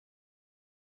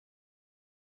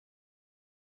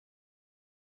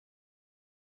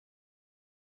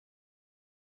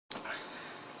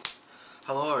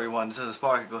Hello everyone, this is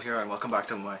Sparkle here and welcome back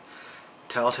to my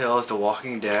Telltale's The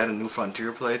Walking Dead A New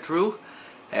Frontier playthrough.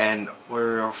 And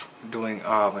we're doing,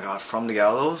 oh my god, From the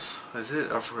Gallows? Is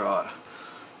it? I forgot.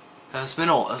 It's been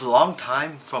a long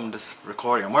time from this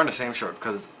recording. I'm wearing the same shirt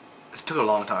because it took a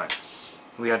long time.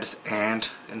 We had this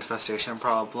ant infestation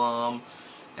problem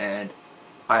and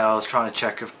I was trying to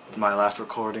check if my last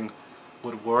recording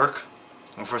would work.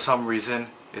 And for some reason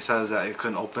it says that it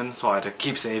couldn't open, so I had to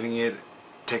keep saving it.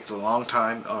 Takes a long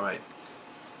time. Alright,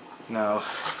 now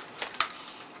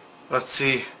let's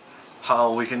see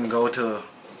how we can go to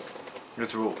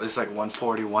it's like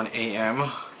 1:41 a.m.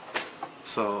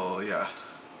 so yeah,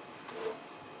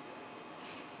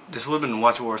 this would have been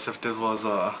much worse if this was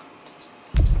a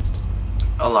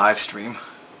live stream.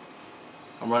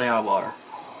 I'm running out of water.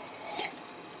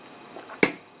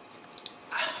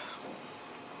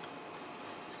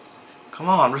 Come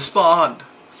on, respond.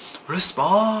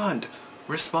 Respond.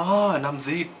 Respond! I'm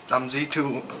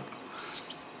Z2.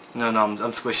 No, I'm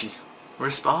squishy.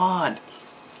 Respond!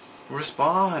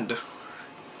 Respond!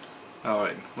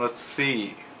 Alright, let's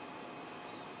see.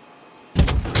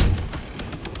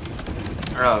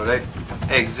 Alright,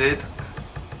 exit.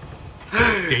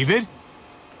 David?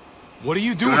 What are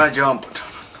you doing? Do not jump.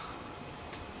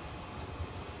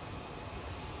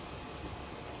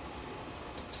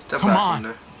 Step Come back on.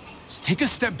 under. Just take a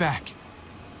step back.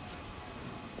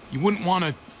 You wouldn't want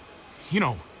to, you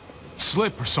know,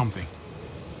 slip or something.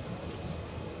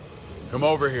 Come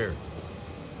over here.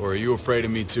 Or are you afraid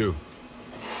of me too?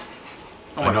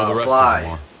 Oh I know the rest of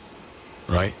them are.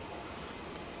 Right?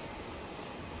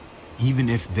 Even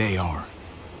if they are,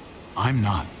 I'm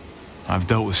not. I've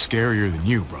dealt with scarier than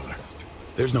you, brother.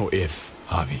 There's no if,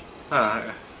 Javi.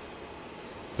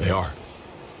 They are.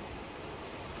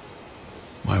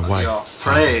 My wife. You're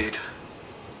afraid.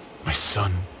 My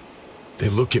son. They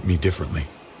look at me differently.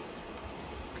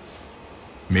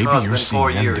 Maybe it's you're been seeing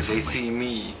 4 them years. differently. They see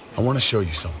me I want to show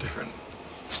you something. different.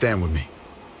 Stand with me.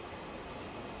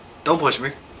 Don't push me.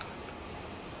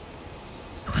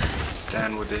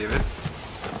 Stand with David.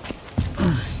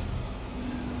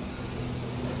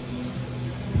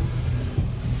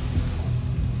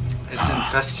 It's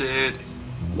infested.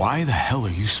 Why the hell are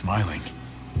you smiling?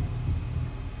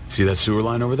 See that sewer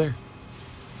line over there?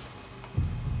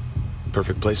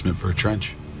 Perfect placement for a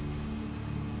trench.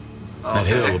 That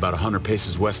hill about 100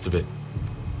 paces west of it.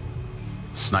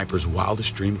 Sniper's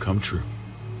wildest dream come true.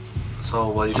 So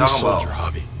what are you I'm a talking soldier,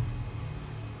 about? Javi.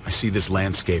 I see this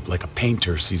landscape like a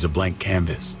painter sees a blank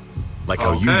canvas. Like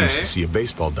how you used to see a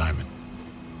baseball diamond.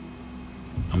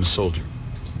 I'm a soldier.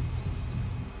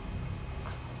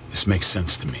 This makes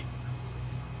sense to me.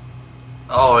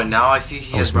 Oh, and now I see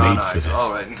he has brown made for eyes. this.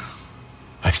 Alright.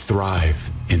 I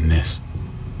thrive in this.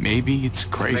 Maybe it's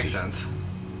crazy, Makes sense.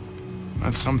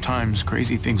 but sometimes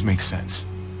crazy things make sense.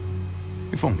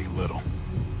 If only a little.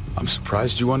 I'm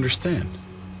surprised you understand.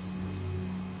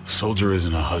 A soldier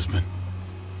isn't a husband.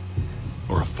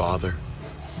 Or a father.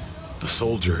 A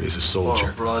soldier is a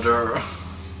soldier. Oh, brother.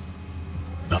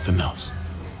 Nothing else.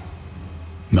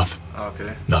 Nothing.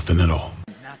 Okay. Nothing at all.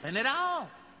 Nothing at all.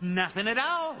 Nothing at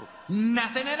all.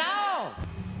 Nothing at all.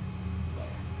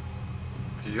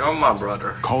 You're my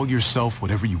brother. Call yourself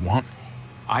whatever you want.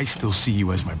 I still see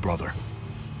you as my brother.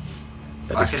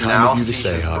 That I is can kind now of you to see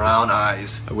say, his Javi. brown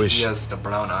eyes. I wish- He has the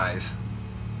brown eyes.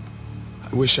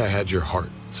 I wish I had your heart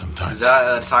sometimes. Is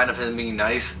that a sign of him being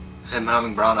nice? Him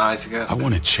having brown eyes again? I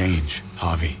want to change,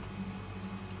 Javi.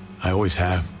 I always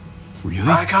have. Really?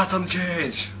 I got them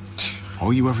changed.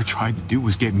 All you ever tried to do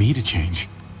was get me to change.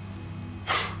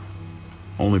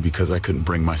 Only because I couldn't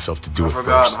bring myself to do I it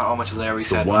forgot first. how much Larry It's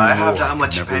the said, one but I have war that I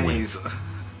much could never win. pennies.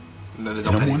 No, there's no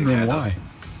And I'm pennies in wondering Canada. why.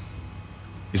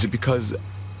 Is it because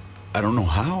I don't know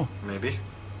how? Maybe.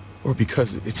 Or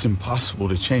because it's impossible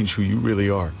to change who you really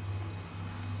are?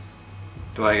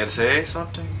 Do I get to say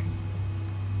something?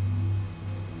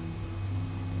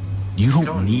 You don't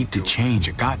don't need need to to. change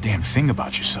a goddamn thing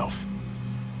about yourself.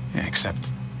 Yeah,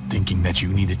 except thinking that you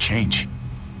need to change.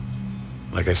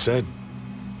 Like I said,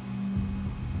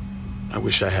 I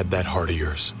wish I had that heart of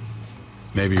yours.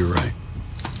 Maybe you're right.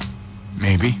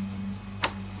 Maybe.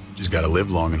 Just gotta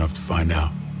live long enough to find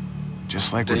out.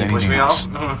 Just like Did with he push anything me else.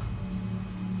 off?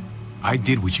 I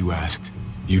did what you asked.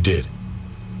 You did.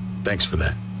 Thanks for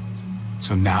that.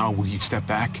 So now will you step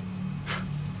back?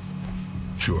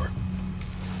 Sure.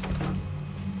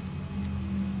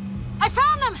 I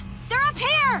found them! They're up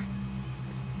here!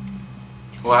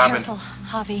 What happened? Careful,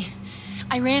 Javi.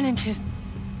 I ran into...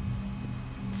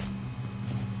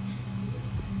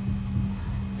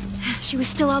 She was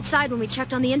still outside when we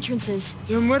checked on the entrances.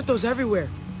 There are muertos everywhere.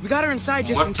 We got her inside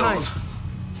just in time. Muertos.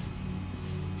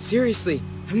 Seriously,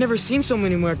 I've never seen so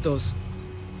many muertos.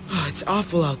 Oh, it's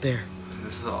awful out there.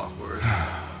 This is awkward.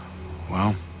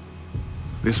 Well,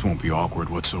 this won't be awkward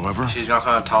whatsoever. She's not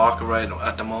gonna talk right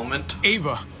at the moment.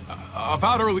 Ava,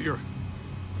 about earlier.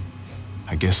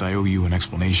 I guess I owe you an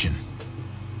explanation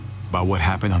about what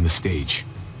happened on the stage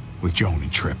with Joan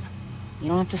and Tripp. You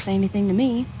don't have to say anything to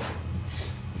me.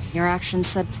 Your actions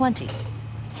said plenty.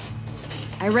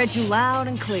 I read you loud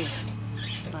and clear.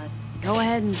 But go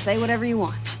ahead and say whatever you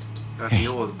want. Gotta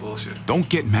deal with bullshit. Don't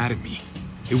get mad at me.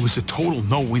 It was a total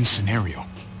no-win scenario.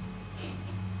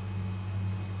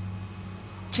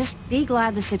 Just be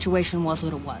glad the situation was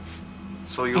what it was.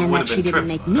 So you And would that have she been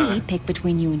didn't Tripp. make me pick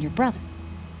between you and your brother.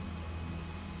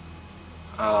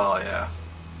 Oh yeah.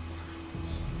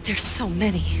 There's so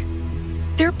many.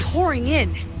 They're pouring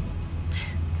in.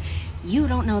 You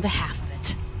don't know the half of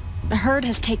it. The herd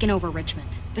has taken over Richmond.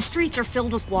 The streets are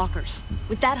filled with walkers.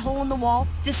 With that hole in the wall,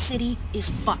 this city is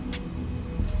fucked.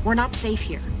 We're not safe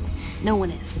here. No one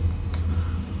is.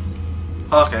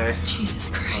 Okay. Jesus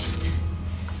Christ.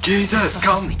 Jesus, What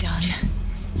come. have we done?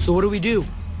 So what do?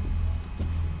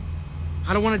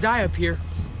 I don't want to die up here.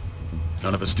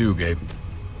 None of us do, Gabe.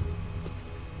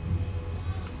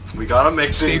 We gotta make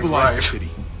things Stabilize right. the city.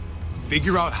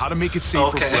 Figure out how to make it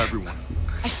safer Okay. for everyone.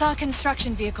 I saw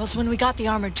construction vehicles when we got the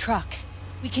armored truck.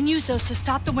 We can use those to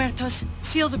stop the muertos,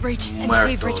 seal the breach, and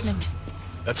save Muertos. Richmond.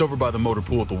 That's over by the motor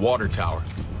pool at the water tower.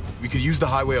 We could use the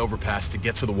highway overpass to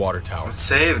get to the water tower. It's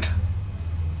saved.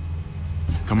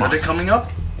 Come Are on, they coming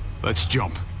up? let's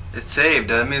jump. It's saved.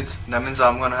 That means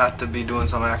I'm gonna have to be doing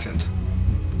some actions.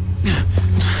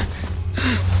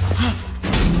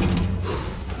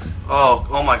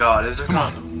 Oh my God! Is there? Come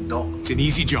on. Don't. It's an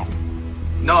easy jump.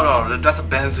 No, that's a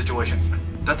Ben situation.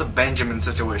 That's a Benjamin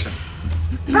situation.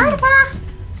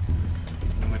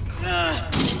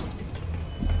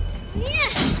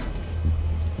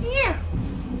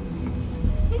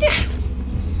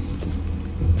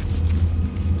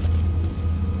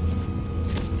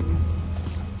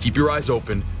 Keep your eyes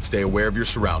open, stay aware of your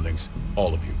surroundings.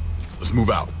 All of you. Let's move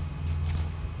out.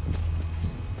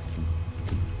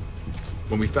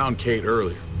 When we found Kate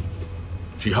earlier,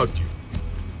 she hugged you.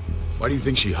 Why do you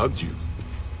think she hugged you?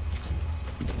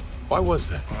 Why was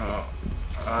that?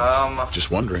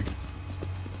 Just wondering.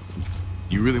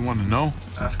 You really want to know?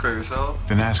 Ask her yourself.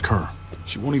 Then ask her.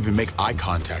 She won't even make eye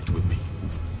contact with me.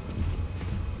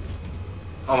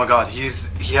 Oh my God, he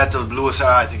had the bluest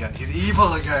eyes again. He's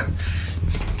evil again.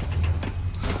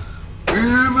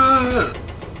 Evil.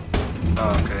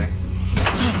 Oh, okay.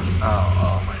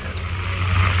 Oh my head.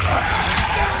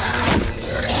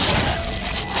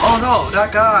 Oh no,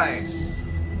 that guy.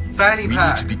 Fanny We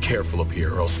pack. need to be careful up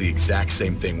here or else the exact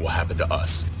same thing will happen to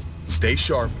us. Stay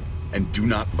sharp and do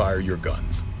not fire your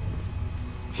guns.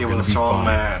 He We're was a gonna be strong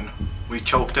fine. man. We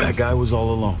choked him That guy was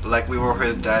all alone. like we were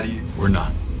his daddy. We're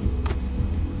not.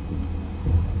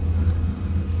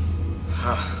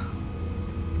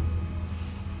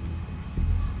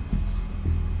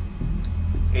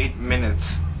 8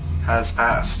 minutes has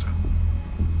passed.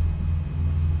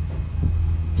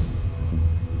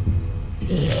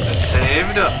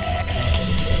 Saved.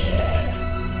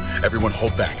 Everyone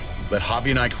hold back. Let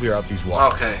Javi and I clear out these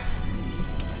walls. Okay.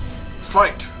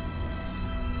 Fight.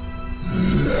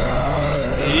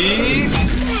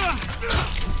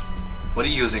 What are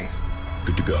you using?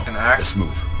 Good to go. An axe? Let's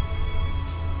move.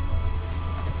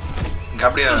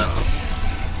 Gabriel.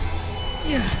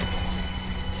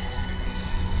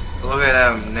 Look at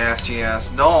them nasty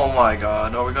ass. Oh my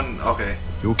God. Are we gonna? Okay.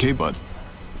 You okay, bud?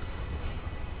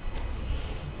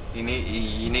 You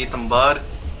need some bud.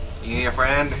 You need a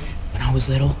friend. When I was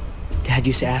little, Dad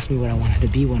used to ask me what I wanted to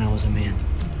be when I was a man.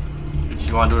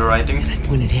 You want to do the right thing? And I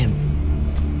pointed him.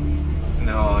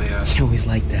 No, yeah. He always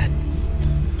liked that.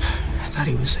 I thought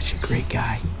he was such a great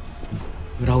guy.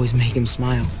 It would always make him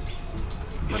smile.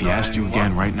 If he asked you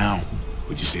again right now,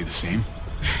 would you say the same?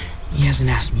 He hasn't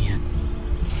asked me yet.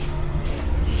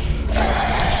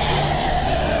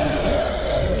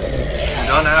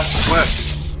 Don't ask the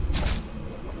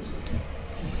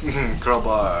question.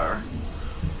 Crowbar.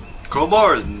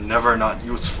 Crowbar is never not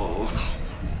useful.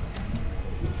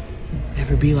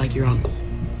 Never be like your uncle.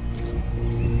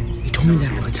 He told me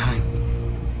that all the time.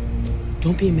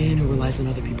 Don't be a man who relies on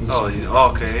other people's Oh,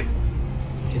 support, okay.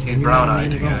 because He's then you're not a brown-eyed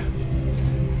man at all.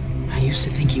 again. I used to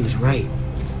think he was right.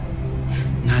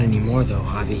 Not anymore, though,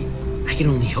 Javi. I can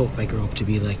only hope I grow up to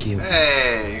be like you.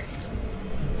 Hey.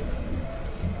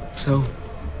 So,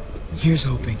 here's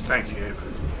hoping. Thanks, Gabe.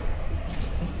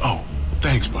 Oh,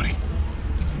 thanks, buddy.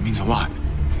 It means a lot.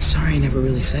 I'm sorry I never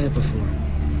really said it before.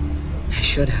 I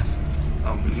should have.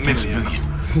 A Thanks a million. million.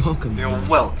 Welcome, You're Mom.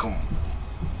 welcome.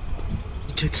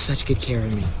 took such good care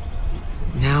of me.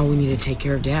 Now we need to take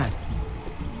care of Dad.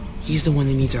 He's the one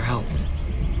that needs our help.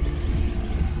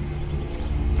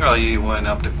 Oh, you went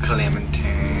up to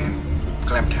Clementine.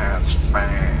 Clementine's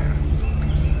fine.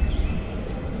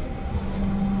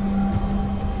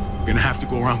 We're gonna have to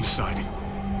go around the side.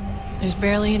 There's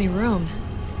barely any room.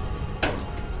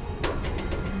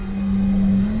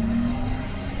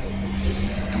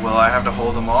 Will I have to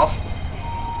hold them off?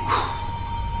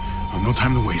 Well, no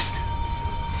time to waste.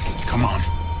 Come on.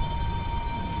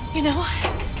 You know,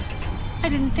 I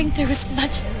didn't think there was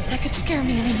much that could scare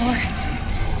me anymore.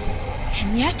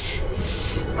 And yet,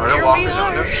 Are they here walking we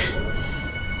are.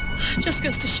 under? Just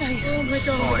goes to show you, Oh my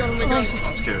god, life is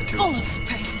I'm scared too. full of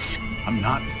surprises. I'm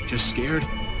not just scared.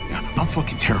 Yeah, I'm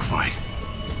fucking terrified.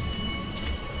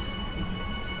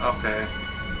 Okay.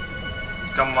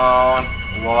 Come on.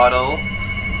 Waddle.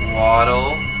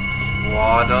 Waddle.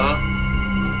 Waddle.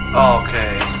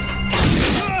 Okay.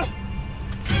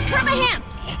 Grab my hand!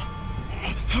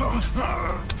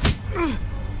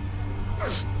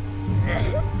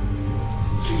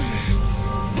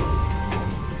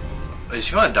 Is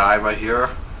she gonna die right here?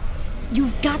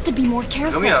 You've got to be more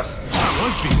careful. Give me a...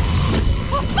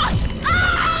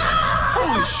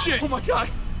 Holy shit! Oh my god!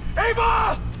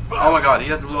 Ava! Oh my god, he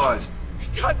has blue eyes.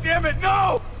 God damn it,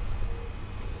 no!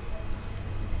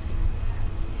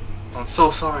 I'm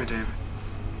so sorry, David.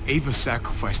 Ava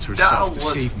sacrificed herself to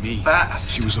was save me. fast.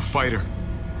 She was a fighter.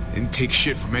 Didn't take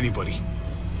shit from anybody.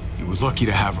 You were lucky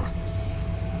to have her.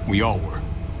 We all were.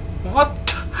 What?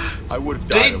 I would have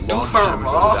They died a do long her time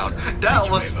ago wrong? without her. That Thank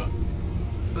you, was Ava.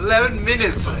 11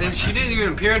 minutes and she didn't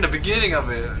even appear in the beginning of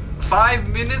it. 5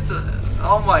 minutes?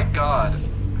 Oh my god.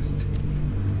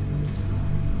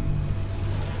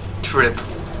 Trip.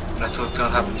 That's what's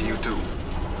gonna happen to you too.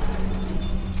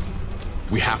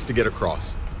 We have to get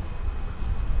across.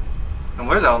 And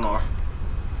where's Eleanor?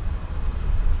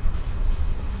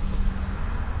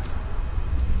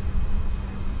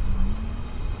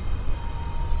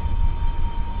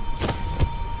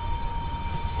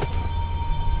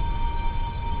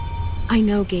 I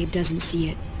know Gabe doesn't see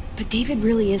it, but David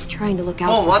really is trying to look out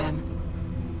Oh, for what? him.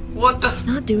 What He's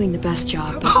the? not doing the best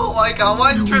job, but Oh my god,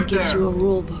 why is no one Trip gives you a there?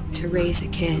 rule book to raise a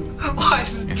kid. Why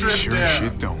is And Trip sure there? as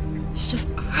shit don't. There's just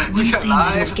You one thing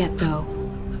I alive? don't get, though.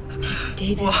 Did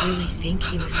David What? really think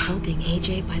he was helping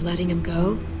AJ by letting him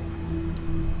go?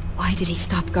 Why did he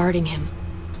stop guarding him?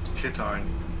 Kids aren't.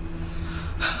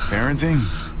 Parenting?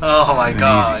 Oh my Isn't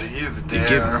god, easy. he's You give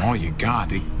them there. all you got.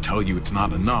 They tell you it's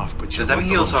not enough, but you Does that let mean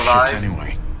the he'll little survive? shits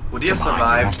anyway. Would he have Come on, he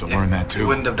survived wants to if learn that he too.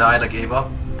 wouldn't have died like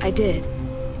Ava? I did.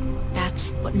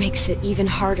 That's what makes it even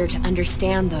harder to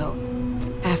understand, though.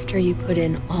 After you put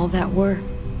in all that work,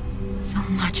 so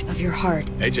much of your heart.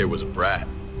 AJ was a brat.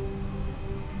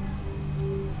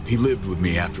 He lived with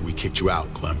me after we kicked you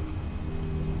out, Clem.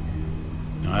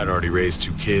 Now, I'd already raised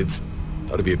 2 kids.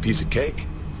 Thought it'd be a piece of cake.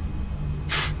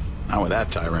 Not with that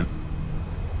tyrant.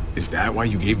 Is that why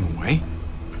you gave him away?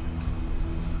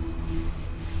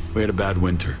 We had a bad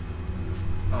winter.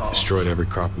 Oh, Destroyed every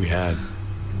crop we had.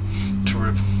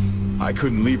 Trip. I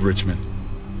couldn't leave Richmond.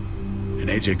 And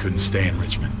AJ couldn't stay in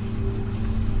Richmond.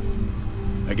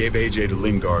 I gave AJ to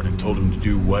Lingard and told him to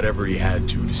do whatever he had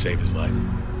to save his life.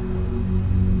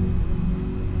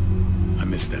 I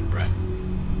miss that brat.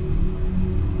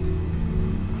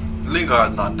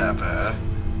 Lingard's not that bad.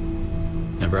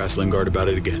 Never asked Lingard about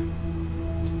it again.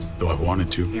 Though I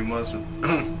wanted to. He mustn't.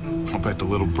 I'll bet the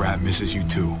little brat misses you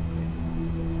too.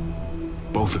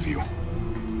 Both of you.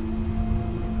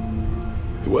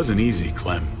 It wasn't easy,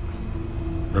 Clem.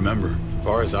 Remember, as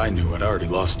far as I knew, I'd already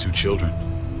lost 2 children.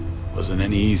 Wasn't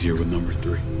any easier with number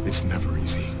 3. It's never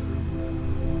easy.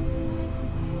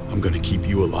 I'm gonna keep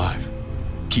you alive.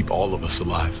 Keep all of us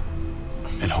alive.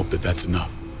 And hope that that's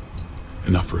enough.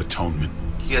 Enough for atonement.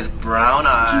 He has brown He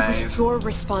eyes. was your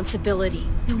responsibility,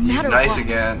 no He's matter nice what.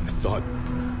 again. I thought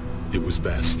it was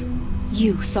best.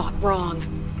 You thought wrong.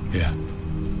 Yeah.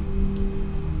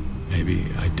 Maybe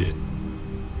I did.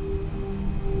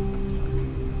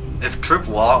 If Trip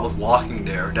was walking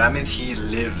there, that means he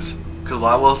lives. Because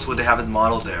why else would they have his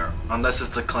model there? Unless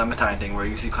it's the Clementine thing where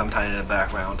you see Clementine in the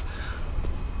background.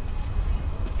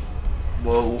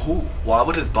 Well, who? Why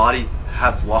would his body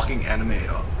have walking anime?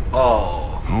 Oh,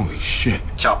 Holy shit.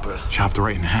 Chopper. Chopped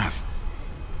right in half.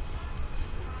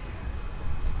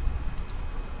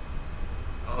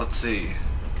 Let's see.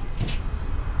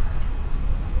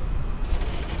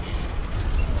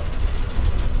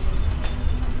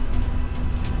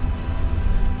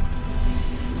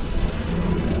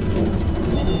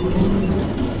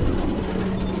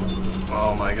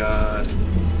 Oh my god.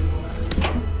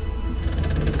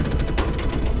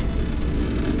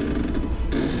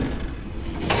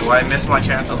 I missed my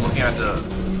chance of looking at the...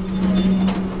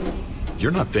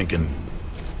 You're not thinking...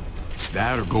 It's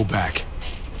that or go back.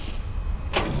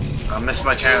 I missed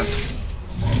my chance.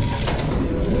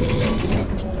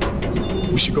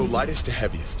 We should go lightest to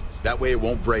heaviest. That way it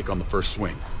won't break on the first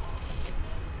swing.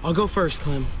 I'll go first,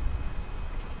 Clem.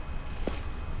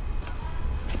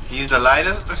 He's the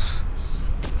lightest?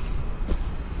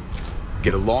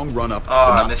 Get a long run up,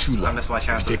 Oh, but not too long. I missed my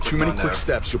chance. If you take too many quick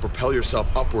steps, you'll propel yourself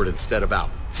upward instead of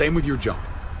out. Same with your jump.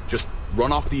 Just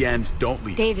run off the end, don't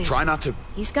leave. David. Try not to...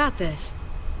 He's got this.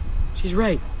 She's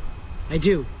right. I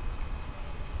do.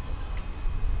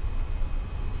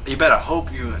 You better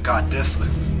hope you got this.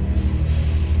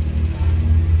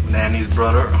 Nanny's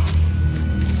brother.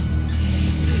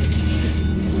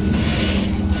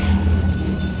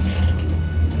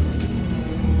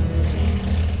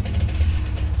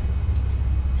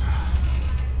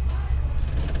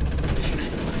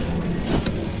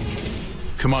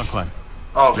 Come on, Clem.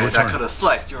 Oh, okay, Your that turn. could have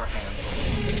sliced your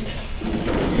hand.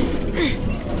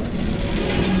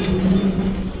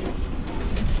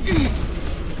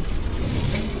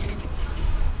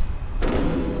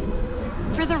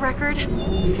 For the record,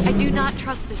 I do not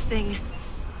trust this thing.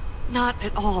 Not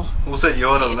at all. Who said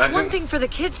you're the It's legend? one thing for the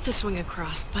kids to swing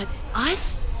across, but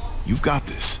us? You've got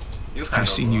this. You've I've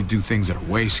handled seen you it. do things that are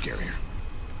way scarier.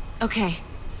 Okay.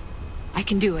 I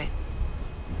can do it.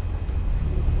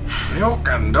 You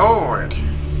can do it.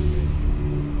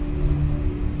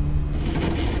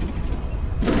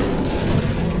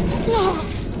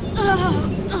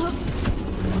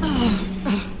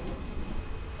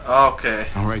 Okay.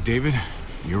 All right, David,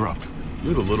 you're up.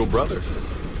 You're the little brother.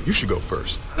 You should go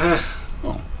first.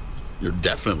 Well, you're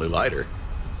definitely lighter.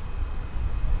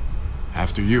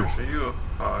 After you. For you.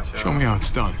 Oh, sure. Show me how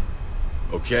it's done.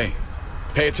 Okay.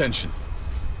 Pay attention.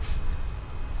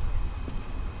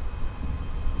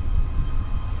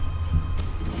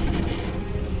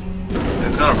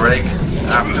 It's gonna break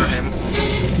after him.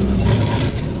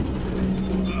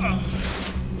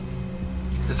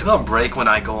 It's gonna break when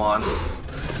I go on.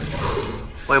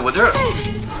 Wait, was there?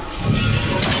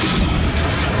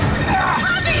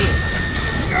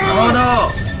 Oh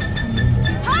no!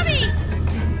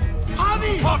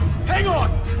 Hobby! Hang on!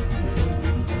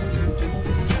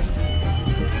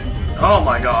 Oh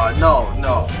my god, no,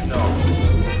 no,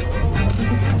 no.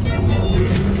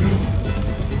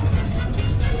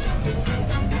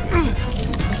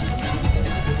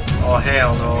 Oh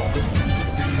hell no.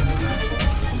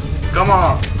 Come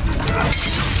on!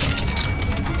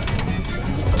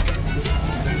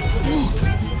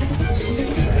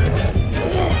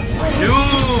 You!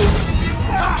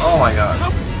 Oh my god.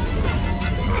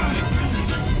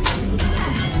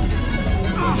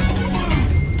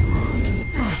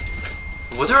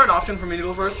 Was there an option for me to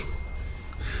go first?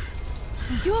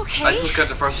 You I okay? just looked at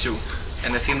the first two,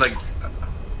 and it seemed like...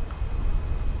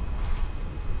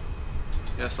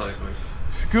 Yes, likely.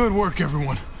 Good work,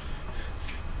 everyone.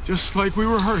 Just like we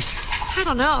rehearsed. I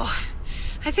don't know.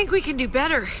 I think we can do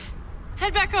better.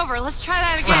 Head back over. Let's try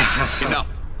that again. Enough.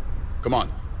 Come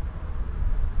on.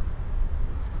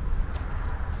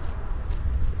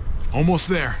 Almost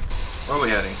there. Where are we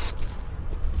heading?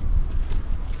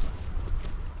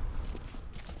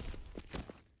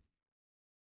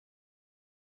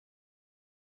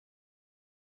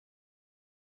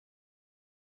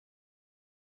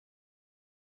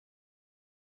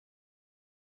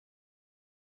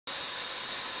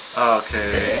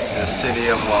 Okay, the city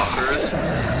of walkers.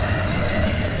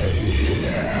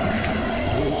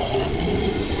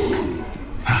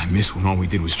 I miss when all we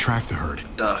did was track the herd.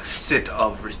 The sit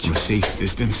of From a Richmond. safe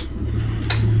distance.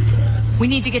 We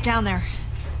need to get down there.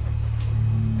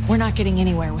 We're not getting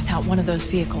anywhere without one of those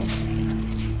vehicles.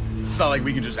 It's not like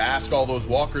we can just ask all those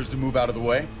walkers to move out of the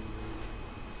way.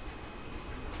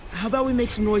 How about we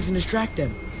make some noise and distract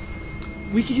them?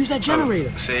 We could use that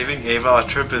generator. Saving Ava a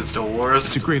trip is the It's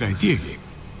worst. a great idea, Gabe.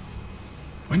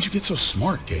 When'd you get so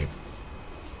smart, Gabe?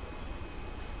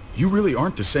 You really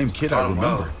aren't the same kid I Oh,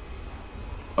 remember. no.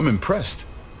 I'm impressed.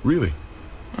 Really.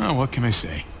 Well, what can I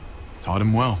say? Taught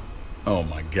him well. Oh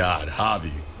my god,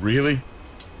 Javi. Really?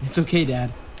 It's okay,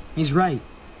 Dad. He's right.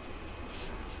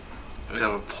 We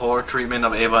have a poor treatment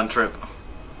of Ava and Trip.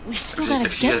 We still gotta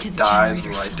If she get to just the dies generator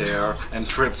right somehow. there, and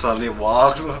Trip suddenly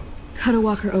walks. Cut a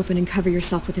walker open and cover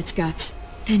yourself with its guts.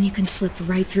 Then you can slip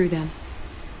right through them.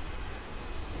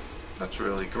 That's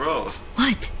really gross.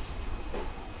 What?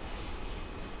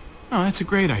 Oh, that's a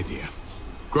great idea.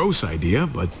 Gross idea,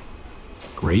 but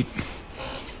great.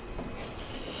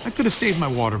 I could have saved my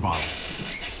water bottle.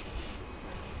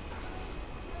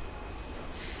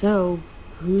 So,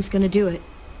 who's gonna do it?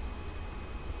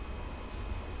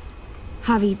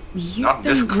 Javi, you've Not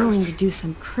been this willing cursed. to do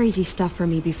some crazy stuff for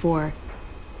me before.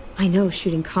 I know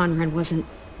shooting Conrad wasn't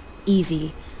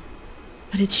easy,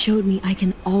 but it showed me I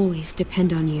can always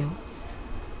depend on you.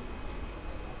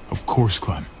 Of course,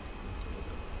 Clem.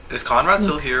 Is Conrad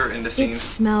still Look, here in the scene? It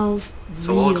smells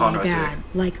So what will really Conrad bad, say?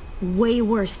 like way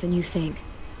worse than you think.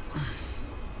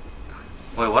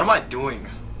 Wait, what am I doing?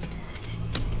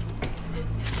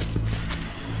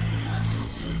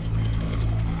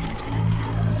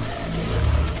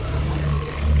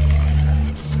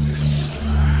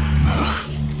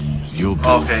 You'll do.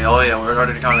 Okay, oh yeah, we're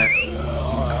already kind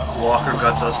of Walker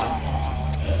guts us.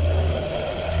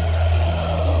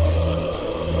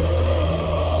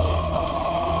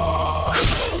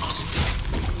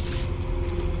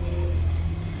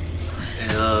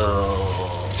 Ew.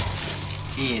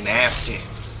 He nasty.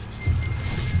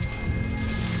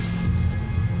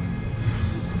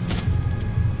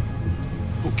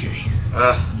 Okay.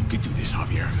 You could do this,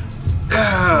 Javier.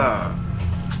 Yeah.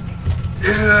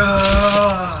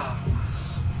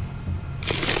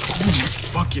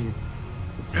 Fucking.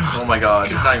 Oh my god,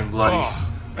 it's not even bloody.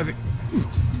 I think.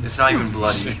 It's not even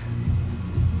bloody.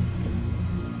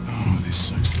 Oh, this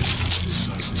sucks. This sucks. This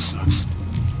sucks. This sucks.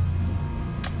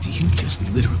 Do you just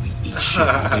literally eat shit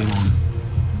all day long?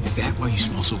 Is that why you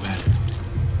smell so bad?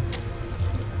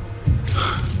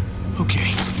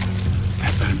 Okay.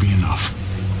 That better be enough.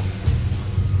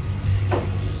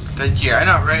 The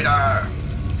generator.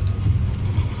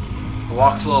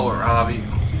 Walk slower, Javi.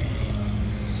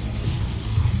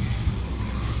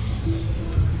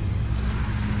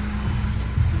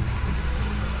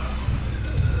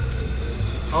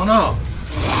 Oh no!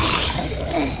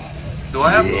 Do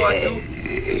I have blue light too?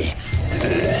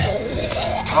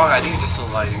 Oh, I think it's just the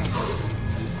lighting.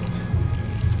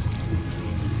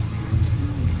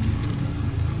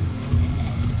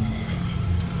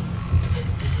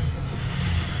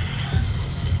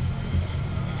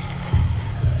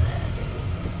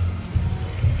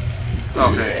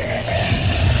 Okay.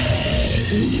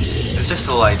 It's just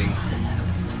the lighting.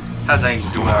 Has nothing to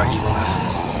do with our evilness.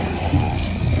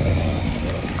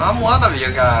 I'm one of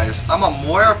you guys. I'm a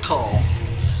mortal.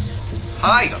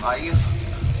 Hi guys.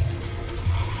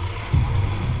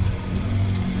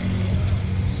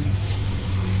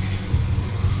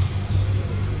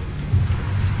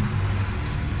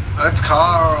 It's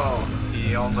Carl.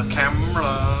 He owns the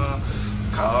camera.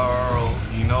 Carl.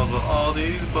 He knows what all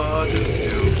these buttons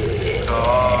do.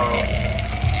 Carl.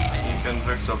 He can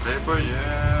fix the paper,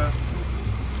 yeah.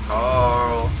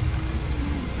 Carl.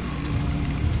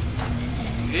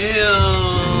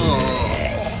 Ew.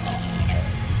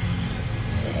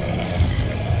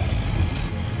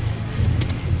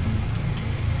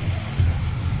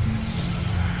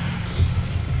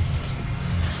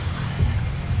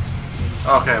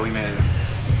 Okay, we made it.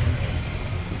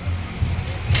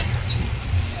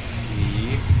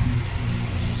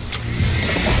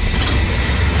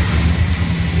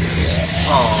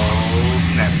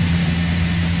 Oh, snap.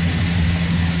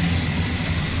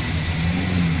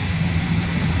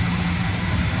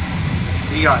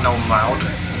 He got no mouth.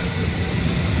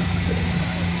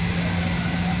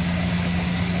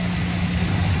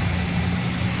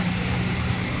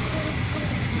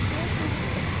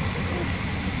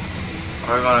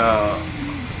 We're gonna...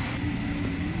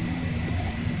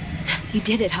 You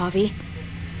did it, Javi.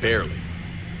 Barely.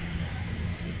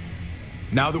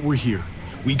 Now that we're here,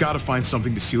 we gotta find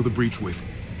something to seal the breach with.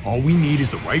 All we need is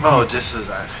the right Oh, vehicle. this is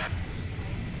that.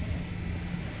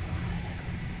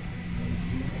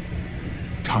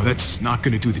 Oh, that's not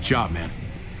gonna do the job, man.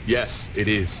 Yes, it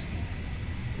is.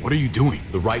 What are you doing?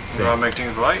 The right We're gonna thing. make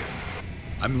things right.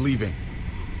 I'm leaving.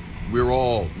 We're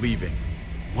all leaving.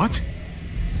 What?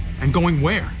 And going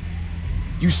where?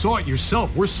 You saw it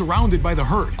yourself. We're surrounded by the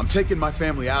herd. I'm taking my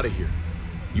family out of here.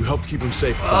 You helped keep them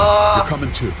safe, Clem. You're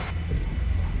coming too.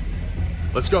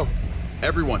 Let's go.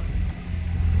 Everyone.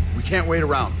 We can't wait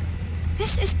around.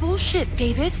 This is bullshit,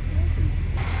 David.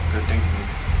 Good thinking.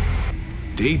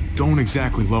 They don't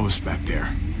exactly love us back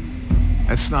there.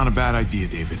 That's not a bad idea,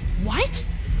 David. What?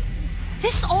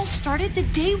 This all started the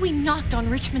day we knocked on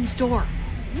Richmond's door.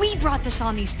 We brought this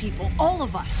on these people, all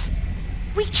of us.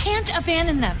 We can't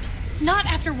abandon them. Not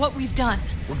after what we've done.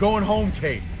 We're going home,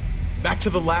 Kate. Back to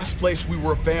the last place we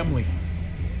were a family.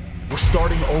 We're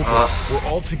starting over. We're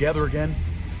all together again.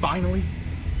 Finally.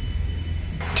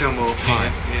 To move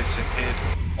time. in, is it?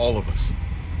 All of us.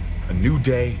 A new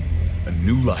day, a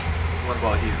new life. What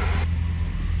about here?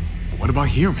 But what about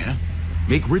here, man?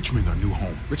 Make Richmond our new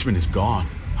home. Richmond is gone,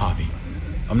 Javi.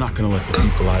 I'm not gonna let the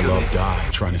people I love die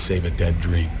trying to save a dead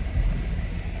dream.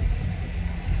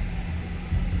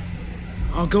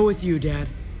 I'll go with you, Dad.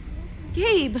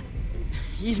 Gabe!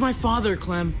 He's my father,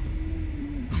 Clem.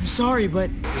 I'm sorry, but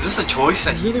Is this a choice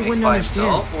that he really makes wouldn't by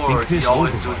understand. himself, or Think he this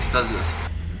always over. does this?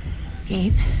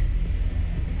 Gabe?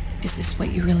 Is this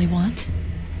what you really want?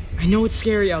 I know it's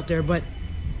scary out there, but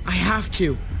I have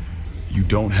to. You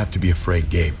don't have to be afraid,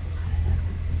 Gabe.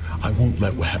 I won't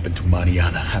let what happened to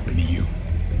Mariana happen to you.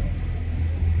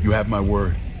 You have my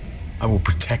word. I will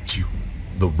protect you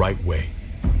the right way.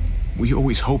 We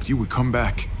always hoped you would come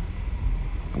back.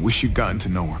 I wish you'd gotten to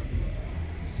know her.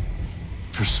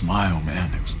 Her smile,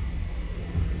 man, it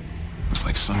was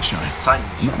like sunshine. Son.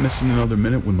 I'm not missing another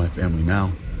minute with my family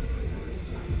now.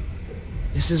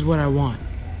 This is what I want.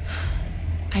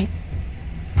 I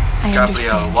Gabrielle,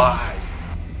 understand. why?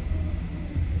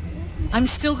 I'm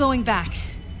still going back.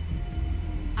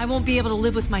 I won't be able to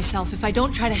live with myself if I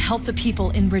don't try to help the people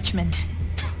in Richmond.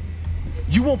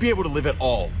 You won't be able to live at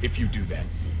all if you do that.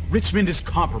 Richmond is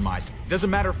compromised. Doesn't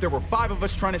matter if there were 5 of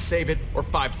us trying to save it or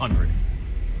 500.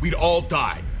 We'd all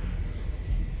die.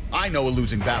 I know a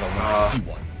losing battle when I see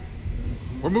one.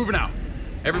 We're moving out.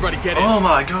 Everybody get in. Oh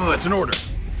my god. It's an order.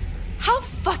 How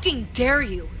fucking dare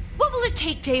you? What will it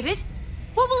take, David?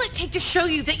 What will it take to show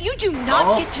you that you do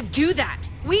not get to do that?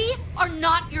 We are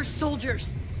not your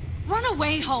soldiers. Run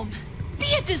away home.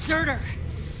 Be a deserter.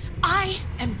 I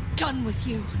am done with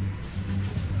you.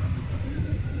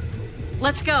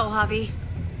 Let's go, Javi.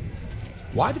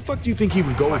 Why the fuck do you think he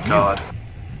would go Oh my with god.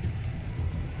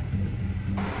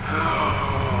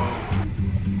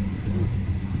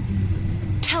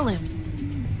 Tell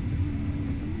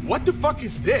him. What the fuck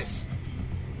is this?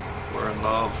 We're in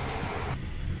love.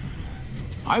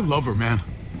 I love her, man.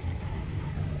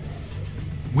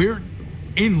 We're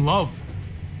in love.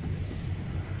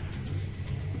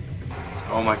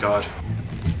 Oh my god.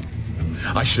 you?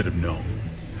 I should have known.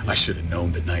 I should have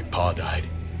known the night Pa died.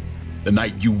 The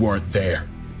night you weren't there.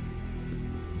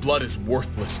 Blood is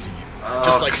worthless to you.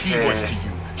 Just like he was to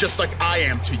you. Just like I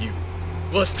am to you.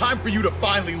 Well, it's time for you to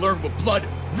finally learn what blood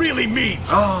really means.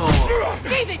 Oh.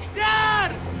 David!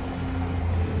 Dad!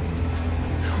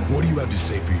 What do you have to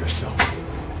say for yourself,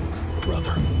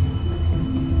 brother?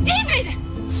 David!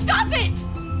 Stop it!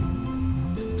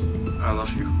 I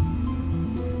love you.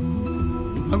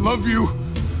 I love you.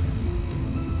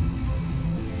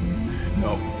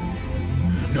 No.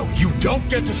 No, you don't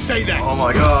get to say that! Oh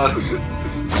my god.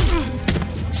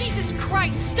 Jesus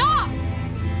Christ, stop!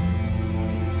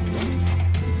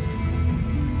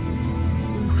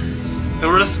 The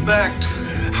respect.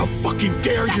 How fucking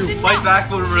dare That's you! enough. Fight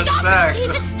back with respect. Stop it,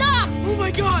 David, stop! Oh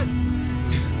my god!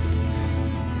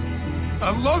 I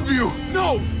love you.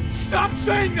 No! Stop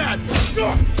saying that!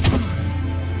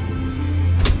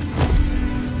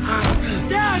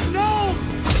 Dad, no!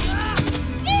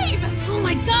 Dave! Oh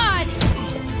my god!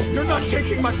 You're not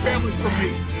taking my family from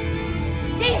me!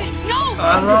 David, no!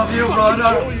 I love you,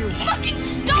 brother. Kill you! Fucking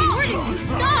stop!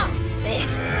 Stop!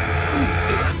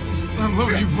 I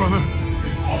love you, brother.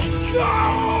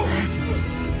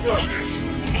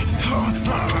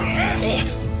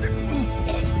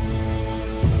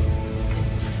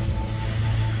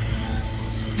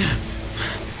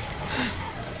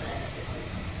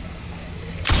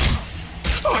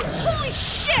 Holy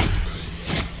shit!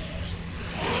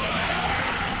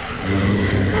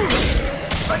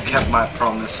 I kept my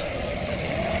promise.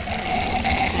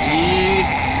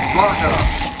 Water.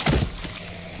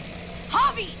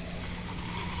 Javi!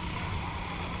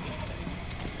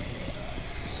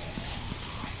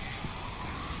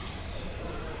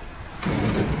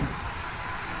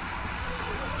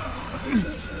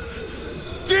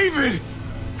 David!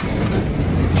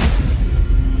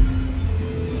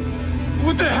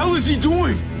 What the hell is he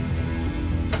doing?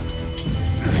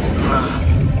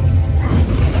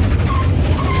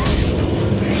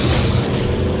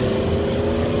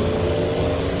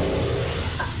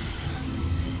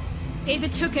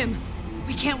 David took him.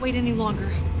 We can't wait any longer.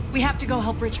 We have to go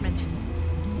help Richmond.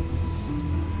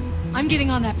 I'm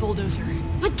getting on that bulldozer.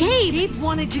 But Gabe! Gabe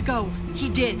wanted to go. He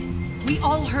did. We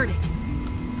all heard it.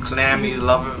 Clammy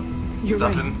lover. You're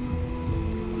Love right.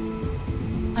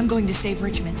 him. I'm going to save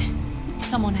Richmond.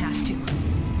 Someone has to.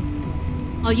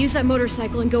 I'll use that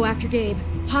motorcycle and go after Gabe.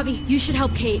 Javi, you should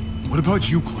help Kate. What about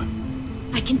you,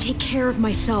 Clem? I can take care of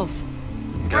myself.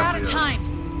 We're out of Gabrielle.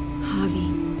 time.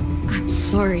 Javi, I'm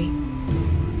sorry.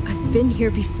 I've been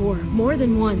here before, more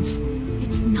than once.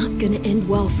 It's not gonna end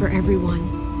well for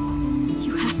everyone.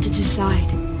 You have to decide.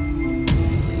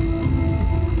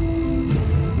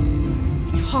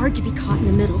 It's hard to be caught in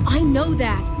the middle. I know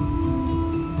that.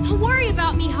 Don't worry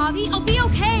about me, Javi. I'll be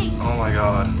okay. Oh my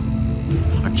god.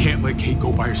 I can't let Kate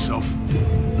go by herself.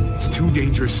 It's too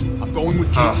dangerous. I'm going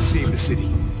with Kate to save the city.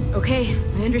 Okay,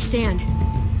 I understand.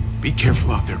 Be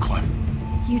careful out there, Clem.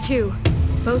 You too.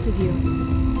 Both of you.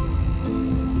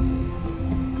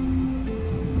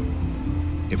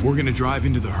 If we're gonna drive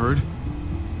into the herd,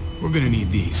 we're gonna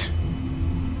need these.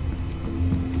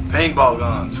 Paintball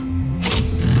guns.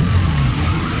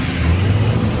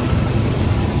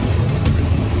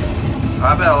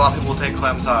 I bet a lot of people will take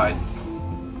Clem's side.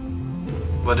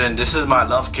 But then this is my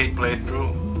love Kate played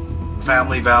through.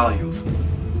 Family values.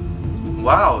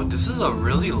 Wow, this is a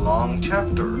really long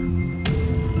chapter.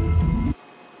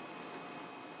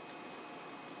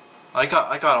 I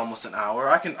got almost an hour.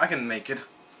 I can make it.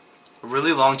 A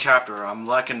really long chapter. I'm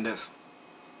liking this.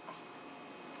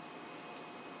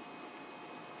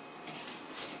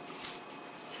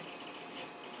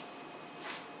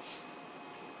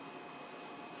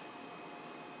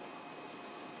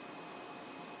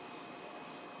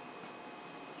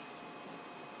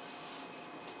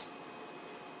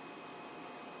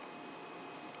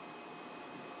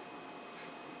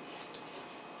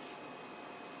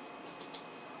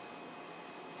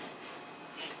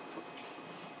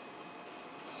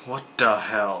 What the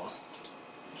hell?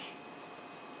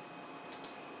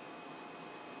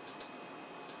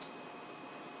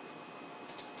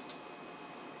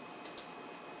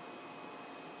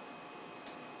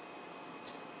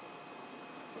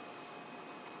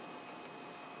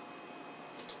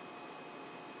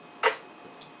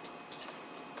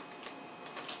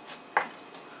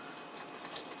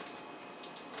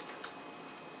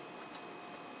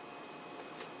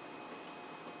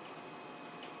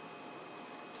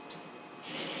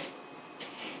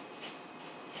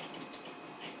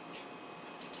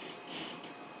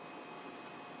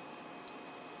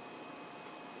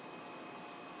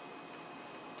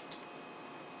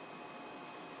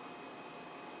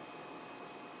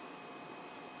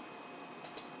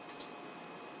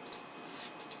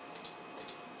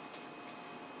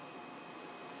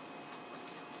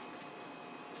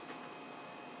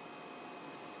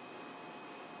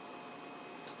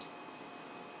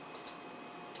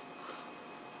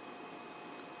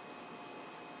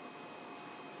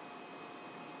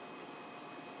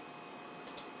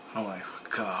 Oh my.